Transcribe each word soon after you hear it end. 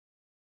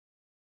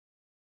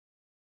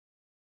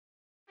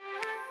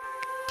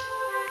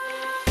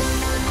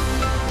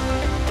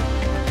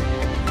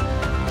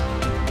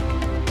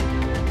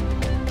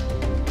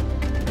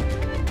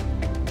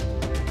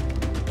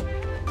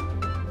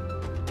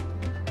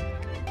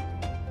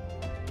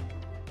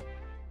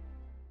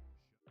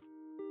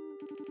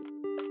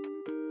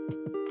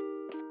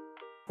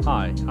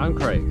Hi, I'm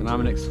Craig and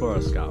I'm an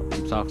Explorer Scout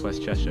from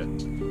Southwest Cheshire.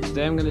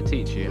 Today I'm going to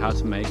teach you how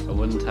to make a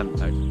wooden tent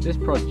peg. This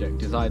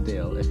project is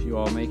ideal if you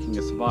are making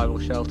a survival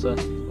shelter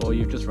or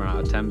you've just run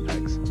out of tent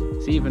pegs.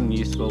 It's even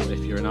useful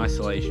if you're in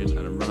isolation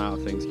and run out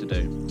of things to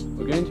do.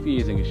 We're going to be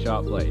using a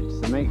sharp blade,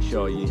 so make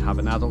sure you have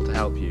an adult to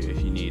help you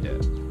if you need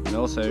it. And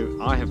also,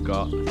 I have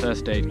got a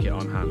first aid kit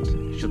on hand,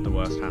 should the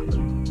worst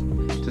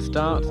happen. To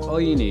start, all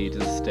you need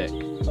is a stick,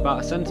 about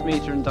 1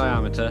 centimetre in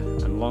diameter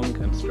and long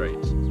and straight.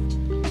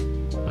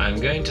 I am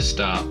going to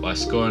start by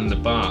scoring the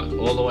bark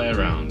all the way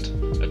around,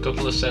 a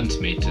couple of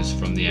centimetres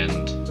from the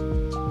end.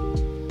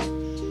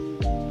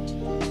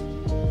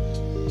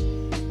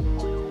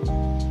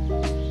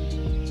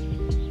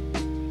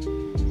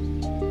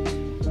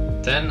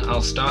 Then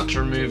I'll start to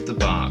remove the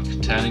bark,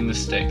 turning the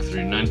stick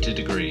through 90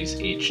 degrees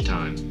each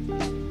time.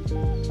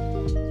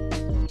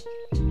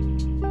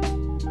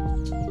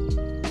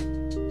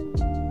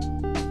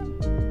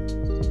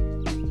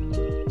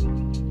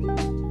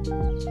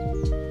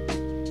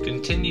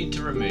 Continue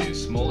to remove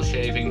small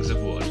shavings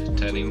of wood,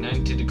 turning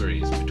 90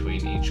 degrees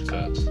between each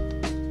cut.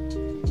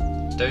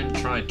 Don't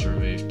try to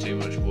remove too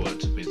much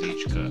wood with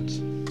each cut.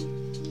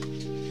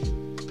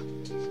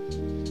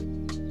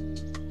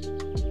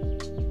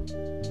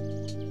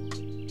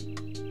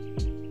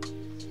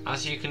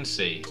 As you can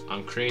see,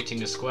 I'm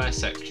creating a square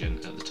section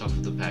at the top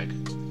of the peg.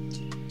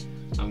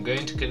 I'm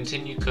going to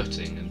continue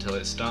cutting until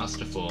it starts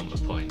to form a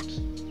point.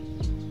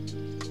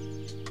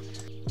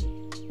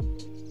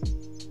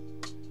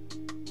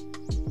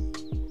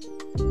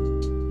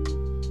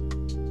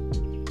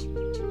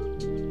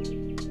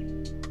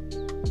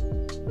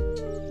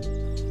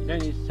 You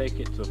don't need to take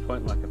it to a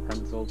point like a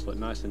pencil, but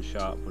nice and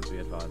sharp would be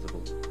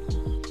advisable.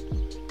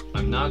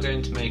 I'm now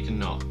going to make a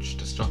notch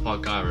to stop our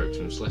guy rope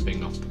from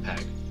slipping off the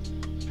peg.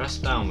 Press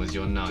down with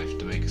your knife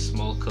to make a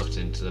small cut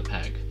into the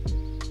peg.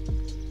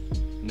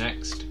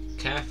 Next,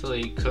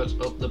 carefully cut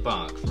up the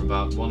bark for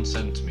about 1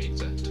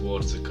 centimetre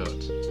towards the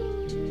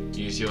cut.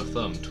 Use your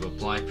thumb to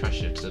apply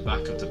pressure to the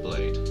back of the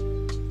blade.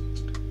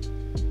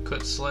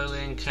 Cut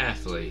slowly and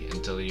carefully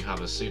until you have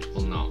a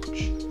suitable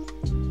notch.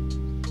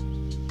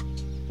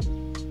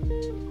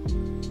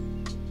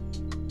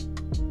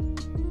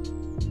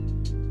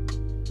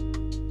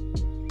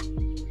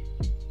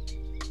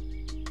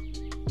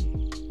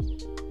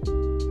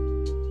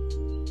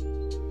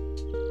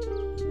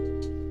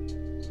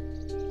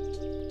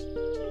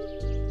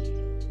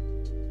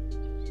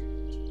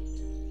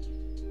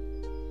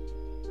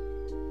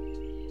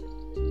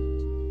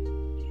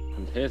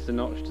 And here's the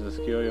notch to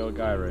secure your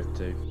guy rope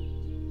to.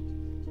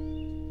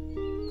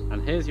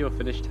 And here's your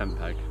finished tent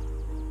peg.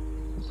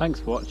 Thanks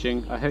for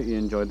watching, I hope you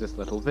enjoyed this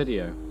little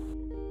video.